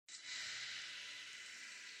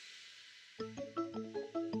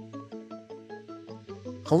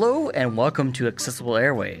Hello and welcome to Accessible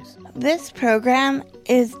Airwaves. This program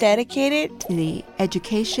is dedicated to the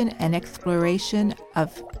education and exploration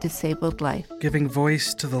of disabled life, giving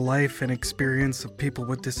voice to the life and experience of people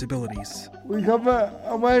with disabilities. We cover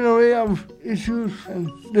a wide array of issues and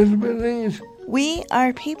disabilities. We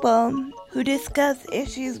are people who discuss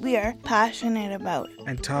issues we are passionate about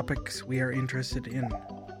and topics we are interested in.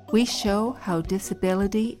 We show how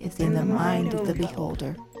disability is in the mind of the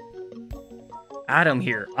beholder. Adam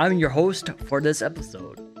here. I'm your host for this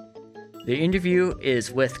episode. The interview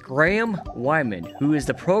is with Greme Wyman, who is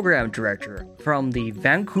the program director from the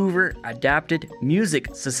Vancouver Adapted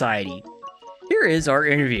Music Society. Here is our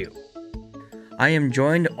interview. I am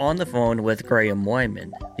joined on the phone with Greme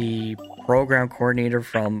Wyman, the program coordinator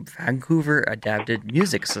from Vancouver Adapted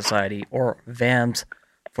Music Society, or VAMS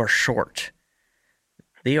for short.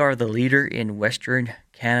 They are the leader in Western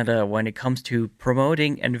Canada when it comes to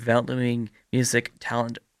promoting and developing music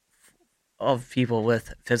talent of people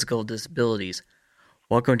with physical disabilities.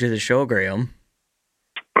 Welcome to the show, Graham.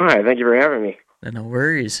 Hi, thank you for having me. No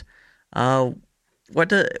worries.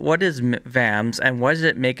 What is VAMS and why does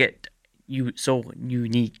it make it so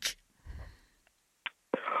unique?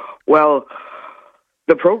 Well,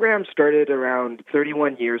 the program started around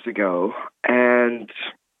 31 years ago, and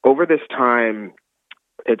over this time,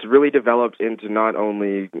 it's really developed into not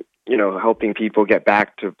only, helping people get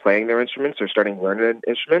back to playing their instruments or starting to learn an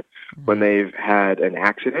instrument when they've had an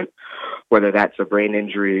accident, whether that's a brain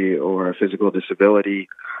injury or a physical disability.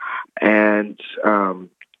 And so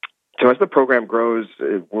as the program grows,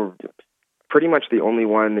 we're pretty much the only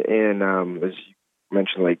one in, as you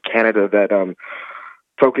mentioned, like Canada that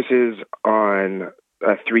focuses on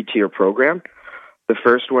a 3-tier program. The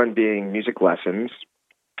first one being music lessons,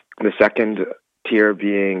 the second tier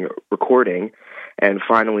being recording, and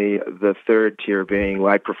finally the third tier being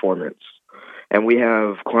live performance. And we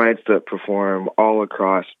have clients that perform all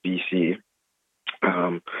across BC,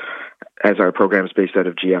 as our program is based out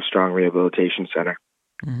of GF Strong Rehabilitation Center.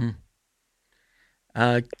 Mm-hmm.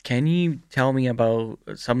 Can you tell me about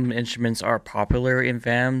some instruments are popular in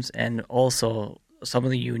VAMS and also some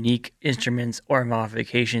of the unique instruments or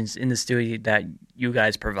modifications in the studio that you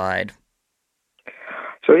guys provide?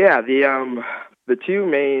 So yeah, the two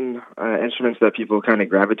main instruments that people kind of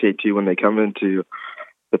gravitate to when they come into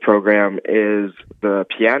the program is the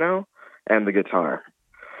piano and the guitar.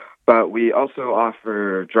 But we also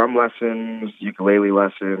offer drum lessons, ukulele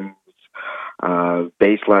lessons,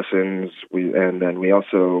 bass lessons, and then we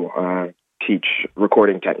also teach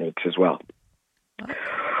recording techniques as well.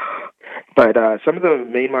 But some of the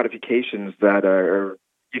main modifications that are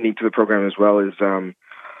unique to the program as well is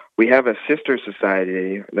we have a sister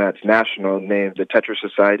society that's national named the Tetra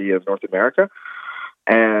Society of North America.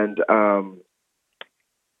 And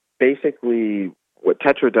basically what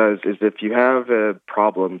Tetra does is if you have a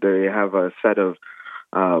problem, they have a set of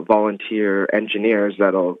volunteer engineers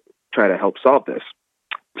that'll try to help solve this.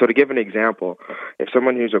 So to give an example, if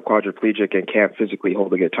someone who's a quadriplegic and can't physically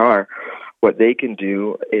hold a guitar, what they can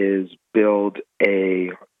do is build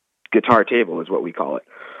a guitar table is what we call it.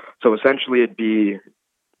 So essentially it'd be,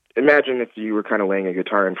 imagine if you were kind of laying a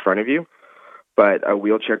guitar in front of you, but a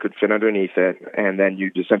wheelchair could fit underneath it, and then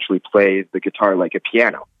you'd essentially play the guitar like a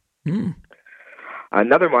piano. Mm.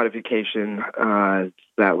 Another modification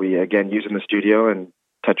that we, again, use in the studio, and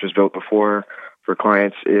Tetra's built before for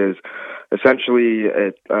clients, is essentially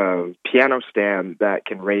a piano stand that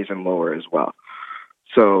can raise and lower as well.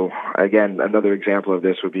 So, again, another example of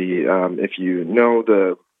this would be if you know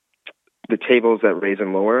the tables that raise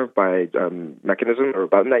and lower by mechanism or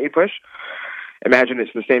button that you push. Imagine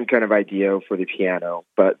it's the same kind of idea for the piano,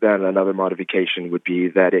 but then another modification would be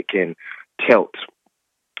that it can tilt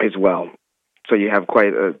as well. So you have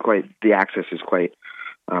quite the axis is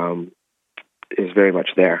is very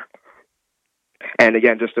much there. And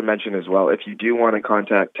again, just to mention as well, if you do want to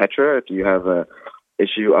contact Tetra, if you have a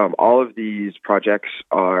issue, all of these projects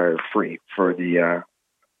are free for the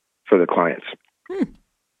clients.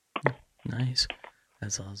 Nice.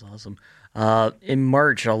 That sounds awesome. In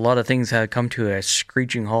March, a lot of things had come to a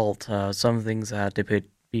screeching halt. Some things had to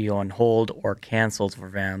be on hold or canceled for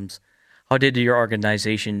VAMS. How did your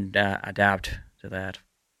organization adapt to that?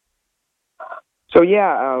 So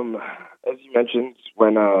yeah, as you mentioned,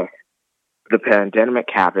 when the pandemic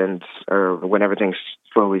happened, or when everything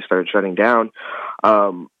slowly started shutting down,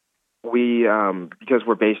 we, because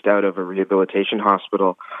we're based out of a rehabilitation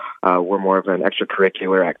hospital, we're more of an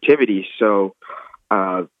extracurricular activity. So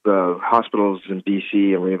the hospitals in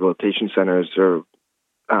BC and rehabilitation centers are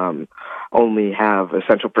only have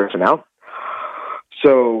essential personnel.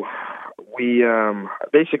 So we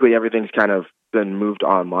basically everything's kind of been moved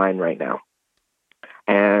online right now.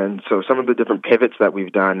 And so some of the different pivots that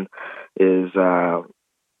we've done is,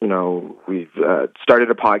 we've started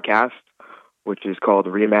a podcast, which is called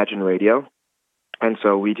Reimagine Radio. And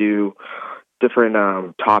so we do different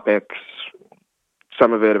topics,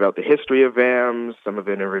 some of it about the history of VAMS, some of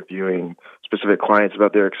it interviewing specific clients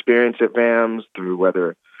about their experience at VAMS through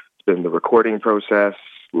whether it's been the recording process,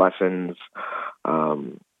 lessons,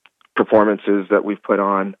 performances that we've put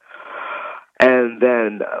on. And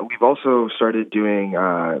then we've also started doing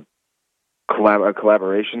a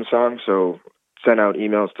collaboration song. So sent out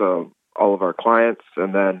emails to all of our clients,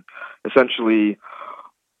 and then essentially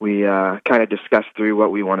we kind of discussed through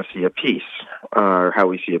what we want to see a piece, or how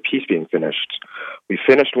we see a piece being finished. We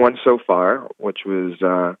finished one so far, which was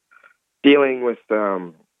dealing with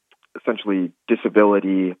essentially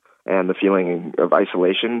disability and the feeling of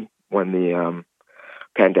isolation when the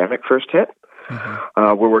pandemic first hit.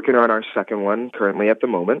 Mm-hmm. We're working on our second one currently at the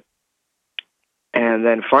moment. And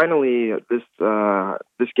then finally, this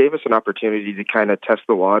gave us an opportunity to kind of test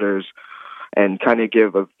the waters and kind of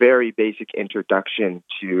give a very basic introduction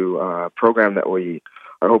to a program that we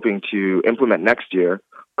are hoping to implement next year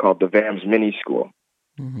called the VAMS Mini School.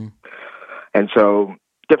 Mm-hmm. And so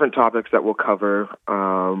different topics that we'll cover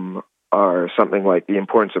are something like the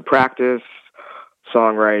importance of practice,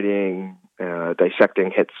 songwriting,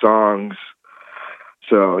 dissecting hit songs.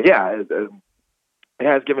 So, yeah, it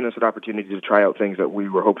has given us an opportunity to try out things that we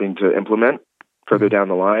were hoping to implement further down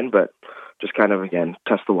the line, but just kind of, again,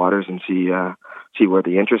 test the waters and see where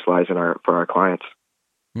the interest lies for our clients.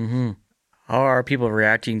 Mm-hmm. How are people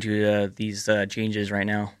reacting to these changes right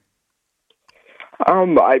now?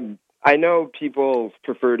 I know people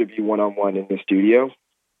prefer to be one-on-one in the studio,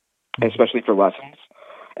 especially for lessons,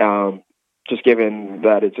 just given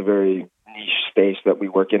that it's a very niche space that we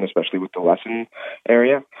work in, especially with the lesson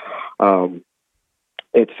area.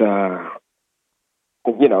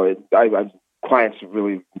 Clients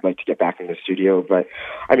really like to get back in the studio, but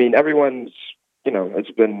I mean, everyone's,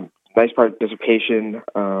 it's been nice participation,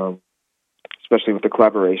 especially with the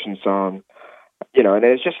collaboration song, and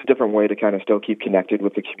it's just a different way to kind of still keep connected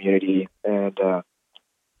with the community and,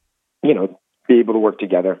 be able to work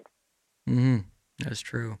together. Mm-hmm. That's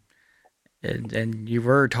true. And you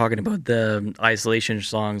were talking about the isolation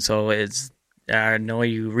song, so I know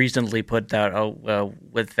you recently put that out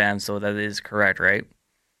with VAMS, so that is correct, right?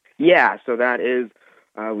 Yeah, so that is,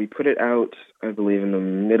 we put it out, I believe, in the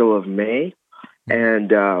middle of May.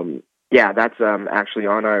 And, that's actually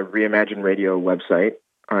on our Reimagine Radio website.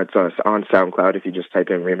 It's on SoundCloud. If you just type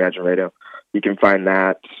in Reimagine Radio, you can find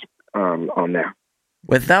that on there.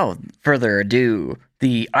 Without further ado,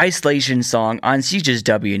 the isolation song on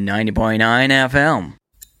CJSW 90.9 FM.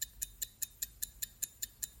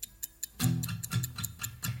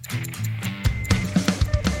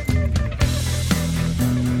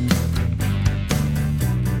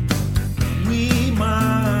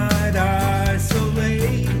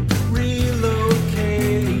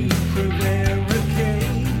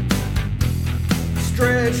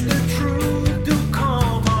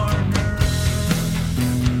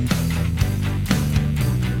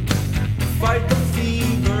 Fight the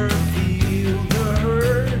fever, feel the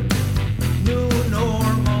hurt.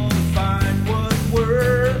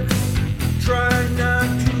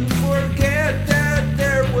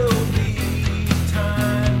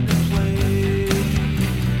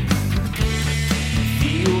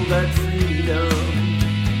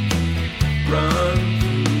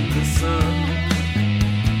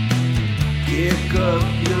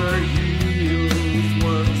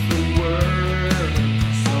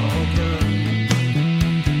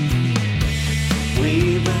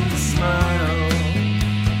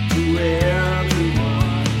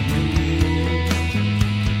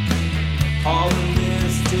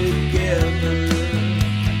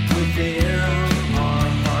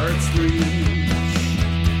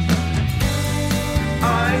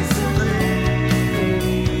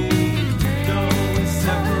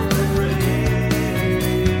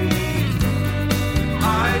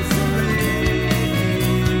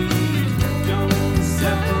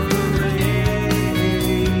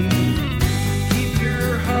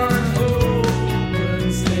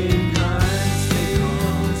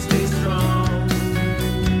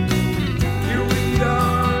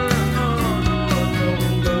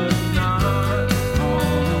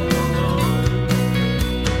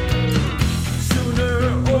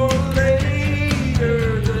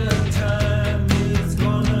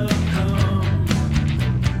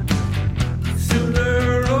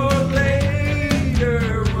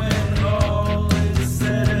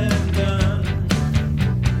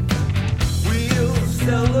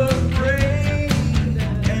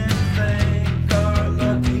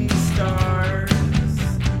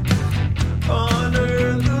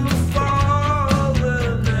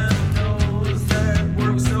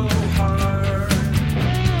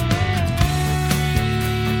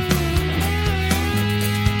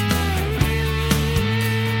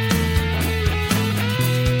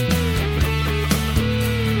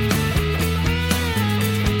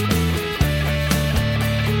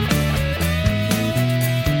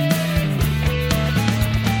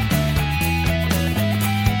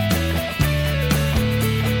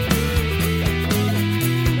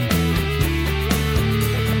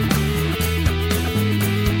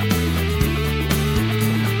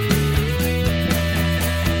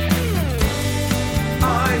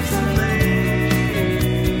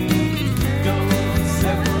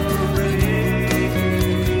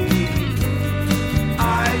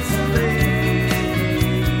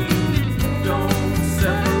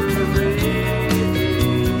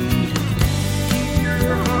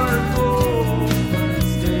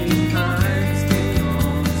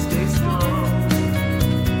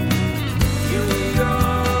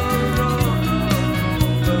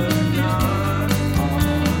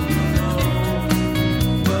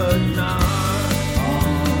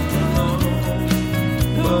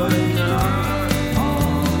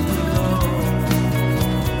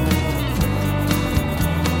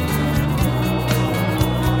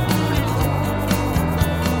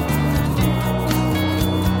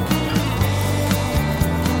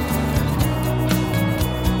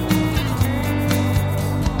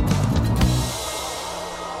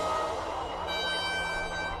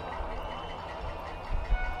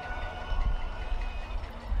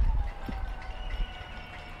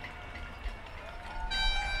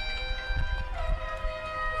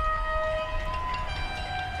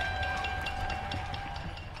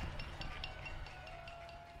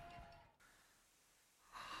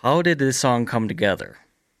 how did this song come together?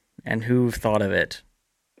 And who thought of it?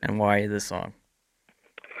 And why this song?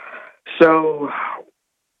 So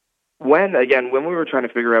when we were trying to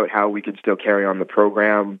figure out how we could still carry on the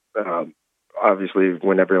program, obviously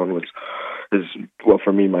when everyone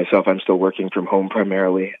for me, myself, I'm still working from home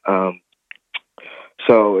primarily.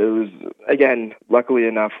 So it was, again, luckily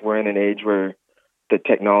enough, we're in an age where the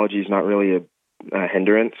technology is not really a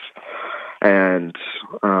hindrance. And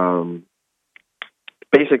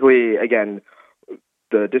basically, again,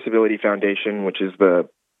 the Disability Foundation, which is the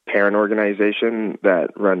parent organization that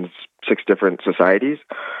runs 6 different societies,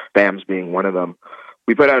 VAMS being one of them,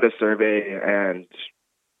 we put out a survey, and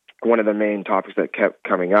one of the main topics that kept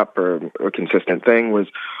coming up, or a consistent thing, was,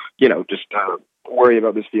 just worry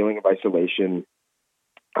about this feeling of isolation.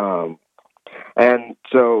 And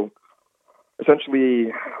so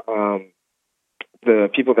essentially, the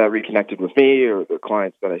people that reconnected with me, or the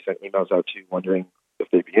clients that I sent emails out to wondering if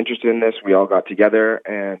they'd be interested in this, we all got together,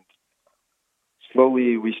 and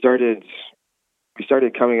slowly we started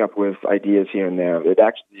coming up with ideas here and there.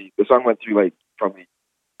 The song went through probably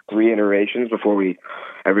 3 iterations before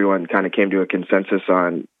everyone kind of came to a consensus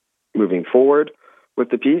on moving forward with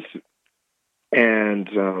the piece. And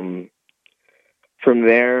from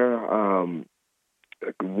there,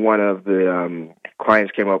 one of the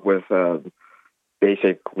clients came up with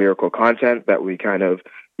basic lyrical content that we kind of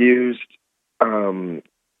used.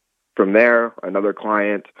 From there, another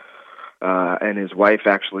client and his wife,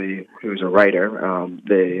 actually, who's a writer,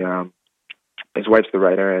 his wife's the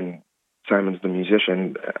writer, and Simon's the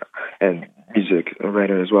musician and music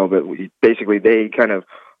writer as well. But they kind of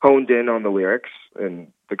honed in on the lyrics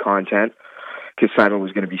and the content, because Simon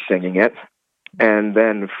was going to be singing it. And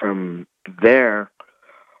then from there,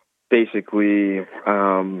 basically, it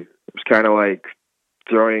was kind of like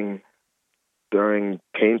throwing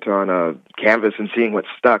paint on a canvas and seeing what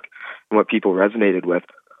stuck and what people resonated with.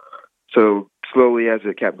 So slowly, as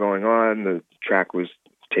it kept going on, the track was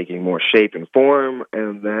taking more shape and form.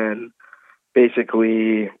 And then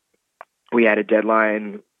basically we had a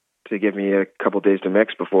deadline to give me a couple days to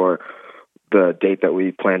mix before the date that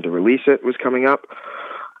we planned to release it was coming up.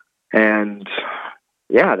 And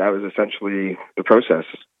yeah, that was essentially the process.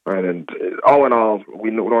 Right. And all in all, we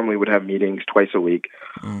normally would have meetings twice a week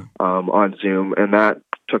on Zoom, and that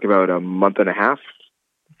took about a month and a half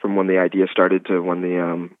from when the idea started to when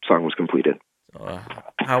the song was completed.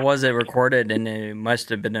 How was it recorded? And it must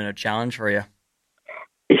have been a challenge for you.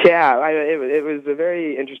 Yeah, it was a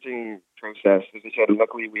very interesting process. As I said,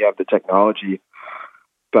 luckily we have the technology,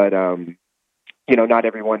 but not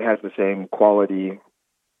everyone has the same quality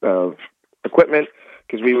of equipment,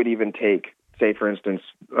 because we would even take, say, for instance,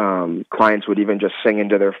 clients would even just sing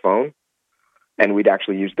into their phone, and we'd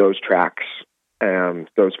actually use those tracks,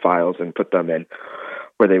 those files, and put them in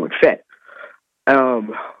where they would fit.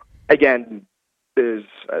 Again, there's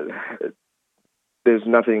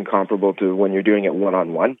nothing comparable to when you're doing it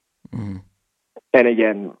one-on-one. Mm-hmm. And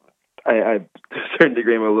again, I to a certain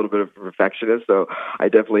degree, I'm a little bit of a perfectionist, so I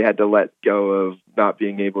definitely had to let go of not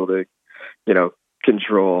being able to,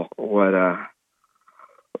 control what,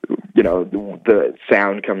 the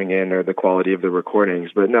sound coming in or the quality of the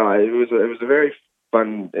recordings. But no, it was a very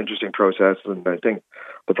fun, interesting process, and I think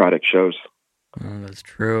the product shows. Oh, that's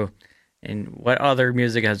true. And what other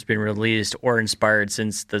music has been released or inspired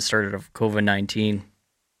since the start of COVID-19?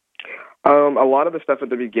 A lot of the stuff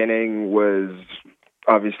at the beginning was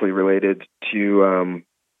obviously related to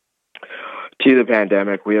the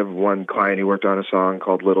pandemic. We have one client who worked on a song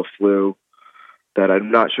called Little Flu that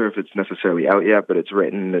I'm not sure if it's necessarily out yet, but it's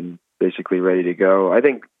written and basically ready to go. I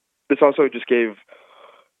think this also just gave,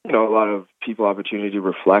 a lot of people opportunity to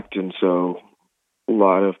reflect. And so a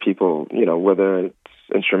lot of people, whether it's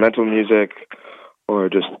instrumental music or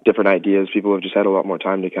just different ideas, people have just had a lot more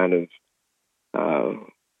time to kind of,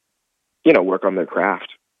 work on their craft.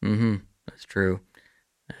 Mm-hmm. That's true.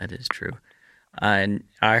 That is true. And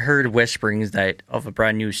I heard whisperings of a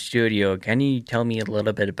brand new studio. Can you tell me a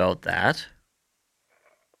little bit about that?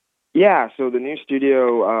 Yeah, so the new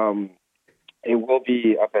studio, it will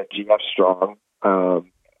be up at GF Strong.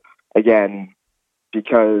 Again,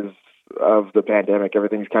 because of the pandemic,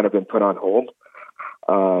 everything's kind of been put on hold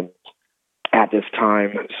at this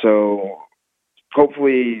time. So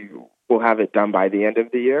hopefully we'll have it done by the end of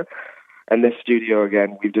the year. And this studio,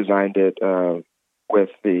 again, we've designed it with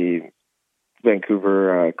the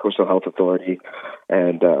Vancouver Coastal Health Authority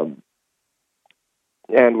and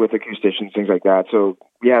with acousticians, things like that. So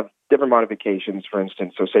we have different modifications, for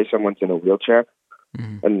instance. So say someone's in a wheelchair,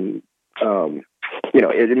 mm-hmm. and,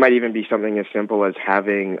 it might even be something as simple as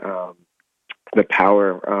having the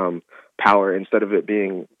power power, instead of it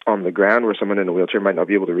being on the ground where someone in a wheelchair might not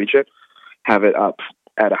be able to reach it, have it up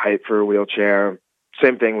at a height for a wheelchair.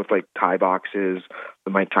 Same thing with like tie boxes,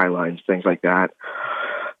 the mic tie lines, things like that.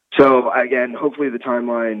 So again, hopefully the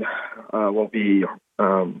timeline won't be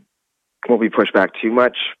pushed back too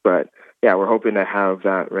much, but yeah, we're hoping to have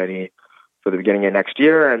that ready for the beginning of next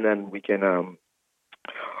year, and then we can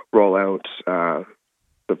roll out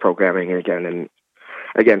the programming again, and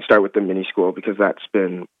again start with the mini school, because that's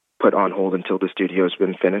been put on hold until the studio's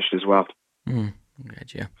been finished as well.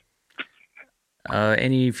 Gotcha.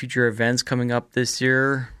 Any future events coming up this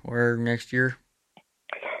year or next year?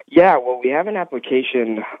 Yeah, well, we have an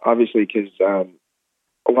application, obviously, because a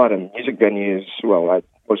lot of music venues,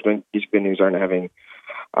 most music venues aren't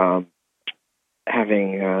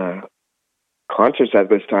having concerts at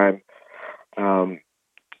this time.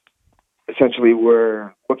 Essentially,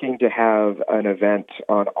 we're looking to have an event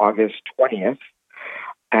on August 20th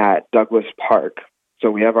at Douglas Park. So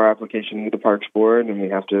we have our application with the Parks Board, and we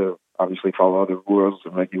have to obviously follow all the rules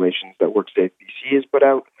and regulations that WorkSafe BC has put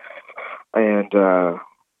out. And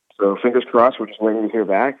so fingers crossed, we're just waiting to hear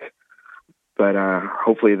back. But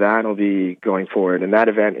hopefully that'll be going forward. And that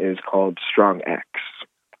event is called Strong X.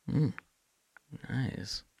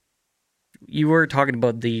 Nice. You were talking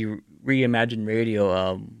about the Reimagine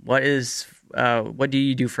Radio. What do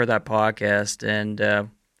you do for that podcast, and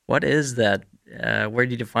what is that? Where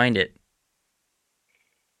did you find it?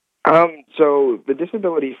 So the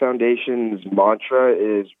Disability Foundation's mantra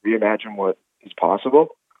is reimagine what is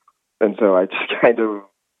possible, and so I just kind of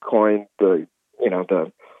coined the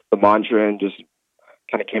mantra and just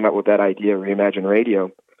kind of came up with that idea, Reimagine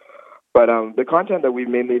Radio. But the content that we've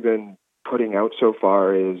mainly been putting out so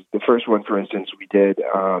far is, the first one, for instance, we did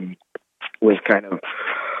was kind of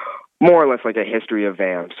more or less like a history of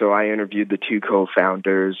VAMS. So I interviewed the two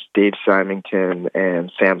co-founders, Dave Symington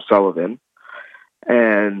and Sam Sullivan.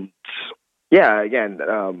 And yeah, again,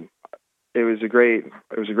 it was a great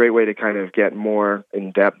way to kind of get more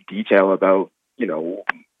in-depth detail about,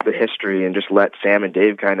 the history, and just let Sam and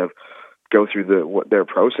Dave kind of go through their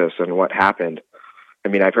process and what happened. I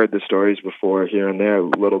mean, I've heard the stories before here and there,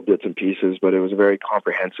 little bits and pieces, but it was a very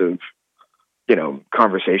comprehensive,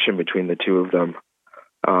 conversation between the two of them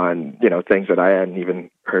on, things that I hadn't even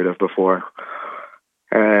heard of before.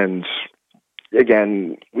 And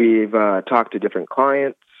again, we've talked to different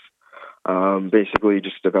clients, basically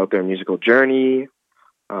just about their musical journey,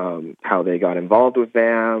 how they got involved with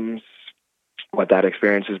VAMS, what that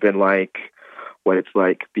experience has been like, what it's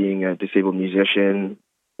like being a disabled musician,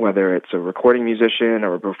 whether it's a recording musician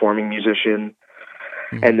or a performing musician.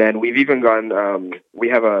 Mm-hmm. And then we've even gone, we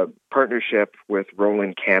have a partnership with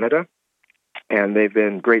Roland Canada, and they've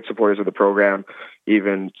been great supporters of the program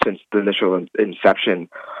even since the initial inception.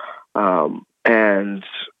 And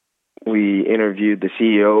we interviewed the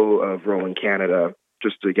CEO of Roland Canada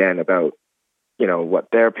just again about, what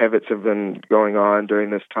their pivots have been going on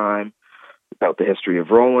during this time, about the history of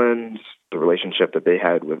Roland, the relationship that they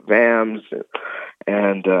had with VAMS.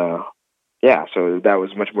 And so that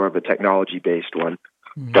was much more of a technology-based one.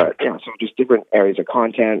 Mm-hmm. But yeah, so just different areas of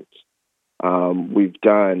content. We've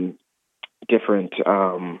done different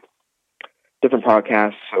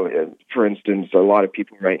podcasts. So, for instance, a lot of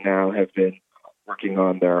people right now have been working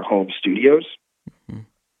on their home studios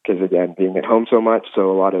because, again, being at home so much,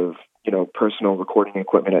 so a lot of personal recording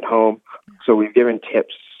equipment at home. So we've given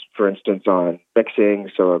tips, for instance, on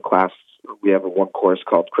mixing. So we have one course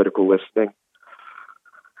called Critical Listening.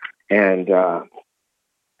 And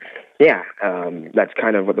that's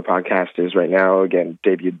kind of what the podcast is right now. Again,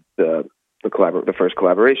 debuted the first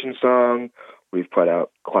collaboration song. We've put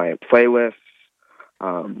out client playlists.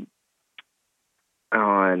 We're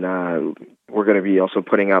going to be also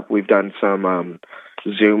putting up, we've done some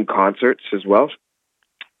Zoom concerts as well,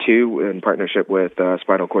 too, in partnership with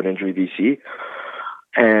Spinal Cord Injury BC.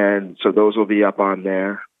 And so those will be up on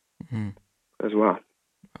there as well.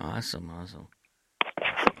 Awesome.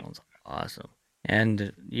 Sounds awesome.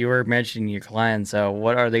 And you were mentioning your clients.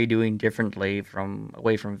 What are they doing differently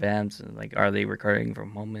away from VAMS? Like, are they recording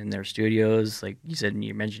from home in their studios? Like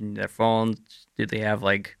you mentioned their phones. Do they have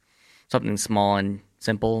like something small and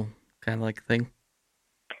simple kind of like thing?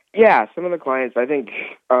 Yeah, some of the clients, I think,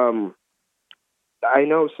 I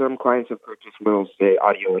know some clients have purchased little, say,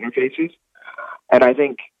 audio interfaces. And I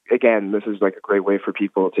think, again, this is like a great way for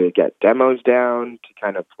people to get demos down, to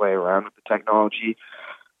kind of play around with the technology.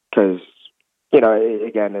 Because,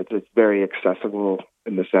 again, it's very accessible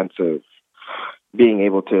in the sense of being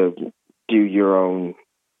able to do your own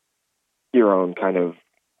kind of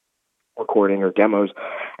recording or demos.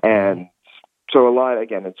 And so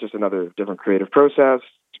it's just another different creative process.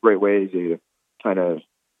 great way to kind of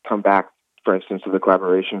come back, for instance, to the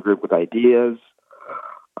collaboration group with ideas.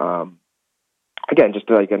 Again, just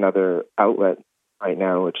like another outlet right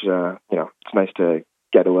now, which, it's nice to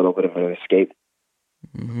get a little bit of an escape.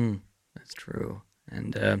 Mm-hmm. That's true.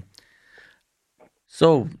 And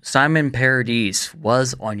so Simon Paradis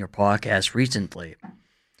was on your podcast recently.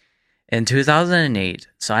 In 2008,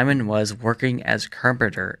 Simon was working as a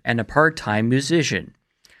carpenter and a part-time musician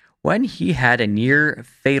when he had a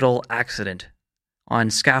near-fatal accident on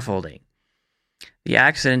scaffolding. The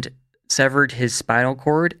accident severed his spinal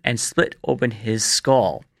cord and split open his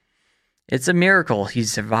skull. It's a miracle he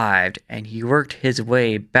survived, and he worked his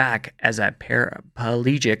way back as a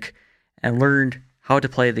paraplegic and learned how to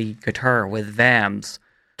play the guitar with VAMS.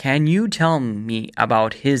 Can you tell me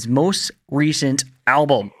about his most recent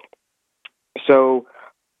album? So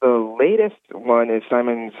the latest one is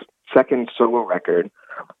Simon's second solo record,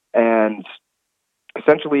 and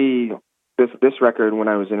essentially this record, when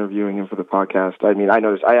I was interviewing him for the podcast, I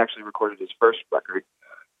noticed I actually recorded his first record,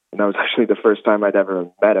 and that was actually the first time I'd ever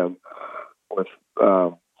met him.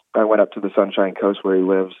 I went up to the Sunshine Coast where he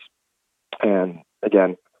lives, and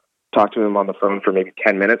again, talked to him on the phone for maybe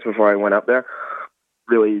 10 minutes before I went up there.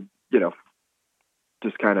 Really,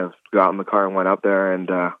 just kind of got in the car and went up there, and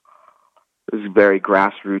it was a very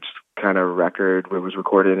grassroots kind of record. It was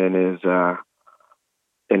recorded in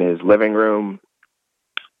his living room.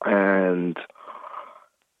 And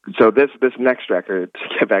so this next record, to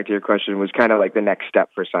get back to your question, was kind of like the next step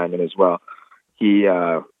for Simon as well. He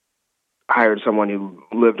hired someone who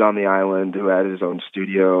lived on the island, who had his own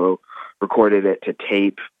studio, recorded it to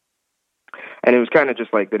tape, and it was kind of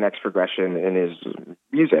just like the next progression in his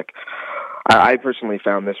music. I personally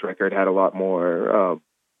found this record had a lot more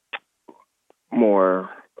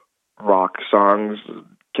rock songs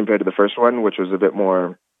compared to the first one, which was a bit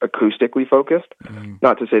more acoustically focused. Mm-hmm.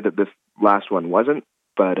 Not to say that this last one wasn't,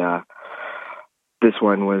 but this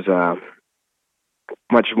one was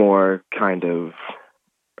much more kind of,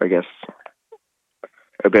 I guess,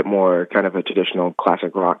 a bit more kind of a traditional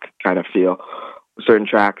classic rock kind of feel, certain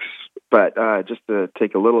tracks. But just to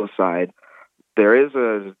take a little aside, there is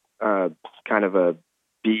a kind of a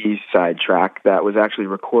B-side track that was actually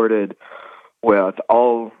recorded with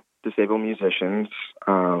all disabled musicians.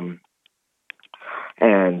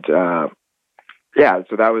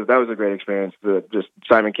 So that was a great experience. Just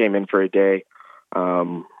Simon came in for a day,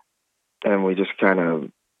 and we just kind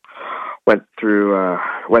of went through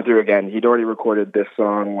again. He'd already recorded this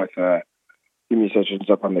song with the musicians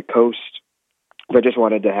up on the coast, but just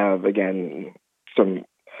wanted to have again some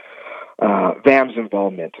VAMS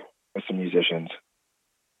involvement with some musicians.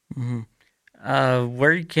 Mm-hmm.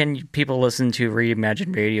 Where can people listen to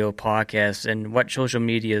Reimagine Radio podcasts, and what social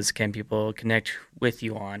medias can people connect with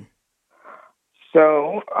you on?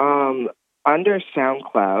 So, under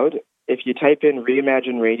SoundCloud, if you type in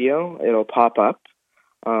Reimagine Radio, it'll pop up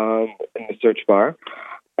in the search bar.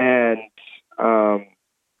 And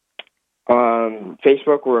on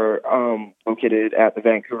Facebook, we're located at the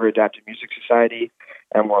Vancouver Adapted Music Society,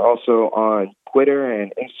 and we're also on Twitter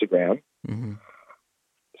and Instagram. Mm-hmm.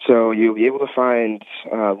 So you'll be able to find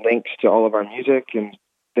links to all of our music and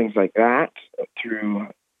things like that through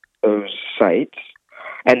those sites.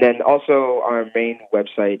 And then also our main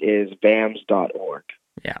website is VAMS.org.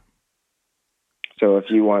 Yeah. So if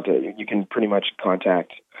you want to, you can pretty much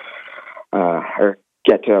contact or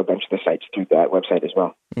get to a bunch of the sites through that website as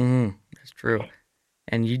well. Mm-hmm. That's true.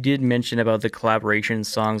 And you did mention about the collaboration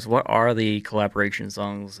songs. What are the collaboration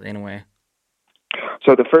songs anyway?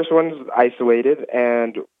 So the first one's Isolated,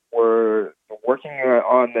 and we're working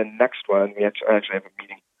on the next one. We actually have a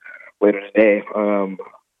meeting later today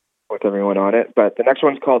with everyone on it. But the next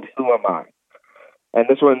one's called Who Am I? And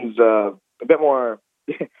this one's a bit more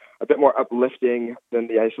uplifting than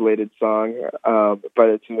the Isolated song, but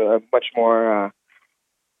it's much more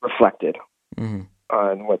reflected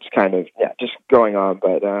on what's kind of just going on,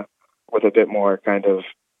 but with a bit more kind of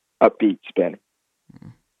upbeat spin.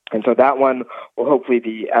 And so that one will hopefully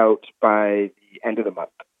be out by the end of the month.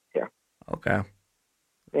 Yeah. Okay.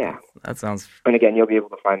 Yeah. That sounds... And again, you'll be able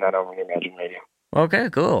to find that on Reimagine Radio. Okay,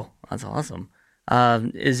 cool. That's awesome.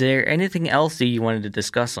 Is there anything else that you wanted to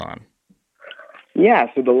discuss on? Yeah,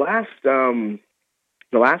 so the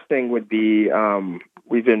last thing would be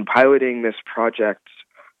we've been piloting this project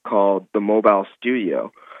called the Mobile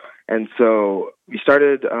Studio. And so we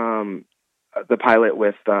started the pilot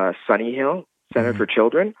with Sunny Hill Center for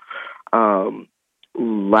Children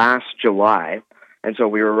last July. And so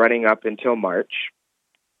we were running up until March.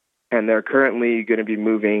 And they're currently going to be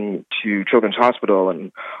moving to Children's Hospital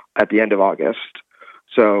at the end of August.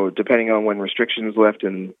 So depending on when restrictions lift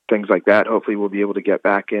and things like that, hopefully we'll be able to get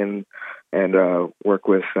back in and work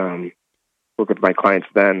with my clients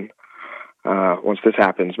then once this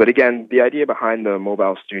happens. But again, the idea behind the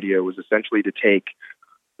mobile studio was essentially to take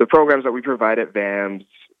the programs that we provide at VAMS,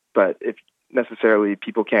 but if necessarily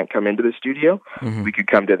people can't come into the studio, we could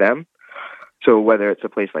come to them. So whether it's a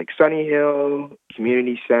place like Sunny Hill,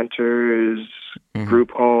 community centers,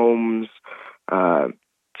 group homes,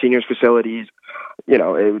 seniors facilities,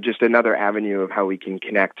 it was just another avenue of how we can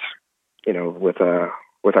connect, with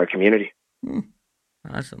our community.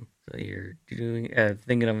 Awesome. So you're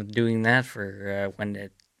thinking of doing that for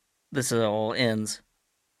when this all ends.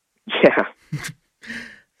 Yeah.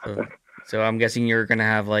 So I'm guessing you're gonna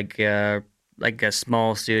have like a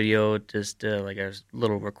small studio, just like a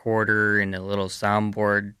little recorder and a little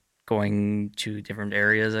soundboard going to different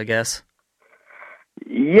areas, I guess.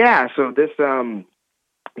 Yeah. So this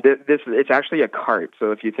it's actually a cart.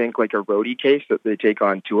 So if you think like a roadie case that they take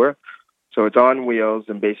on tour, so it's on wheels,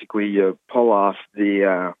 and basically you pull off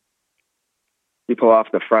the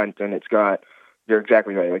front, and you're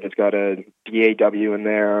exactly right. Like it's got a DAW in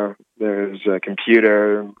there. There's a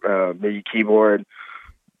computer, MIDI keyboard.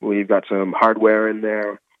 We've got some hardware in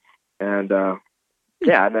there, and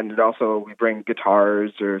and then we bring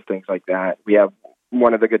guitars or things like that. We have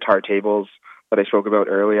one of the guitar tables that I spoke about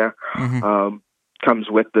earlier. Comes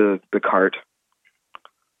with the cart.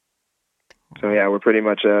 So yeah, we're pretty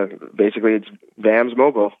much basically it's VAMS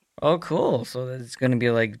mobile. Oh, cool! So it's going to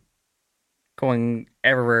be like going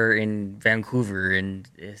everywhere in Vancouver, and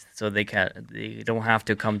so they don't have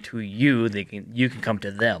to come to you. You can come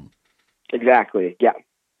to them. Exactly. Yeah.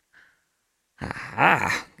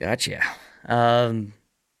 Ah, gotcha. Thank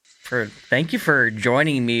you for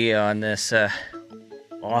joining me on this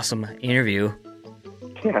awesome interview.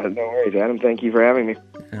 Yeah, no worries, Adam. Thank you for having me.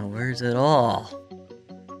 No worries at all.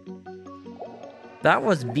 That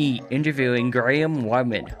was me interviewing Greme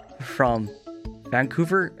Wyman from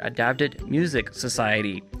Vancouver Adapted Music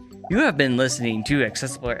Society. You have been listening to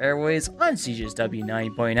Accessible Airwaves on CJSW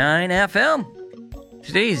 90.9 FM.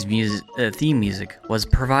 Today's theme music was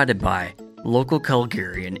provided by local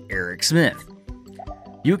Calgarian Eric Smith.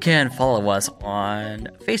 You can follow us on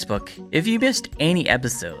Facebook if you missed any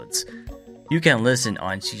episodes. You can listen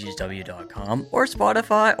on CJSW.com or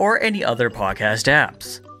Spotify or any other podcast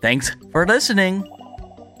apps. Thanks for listening.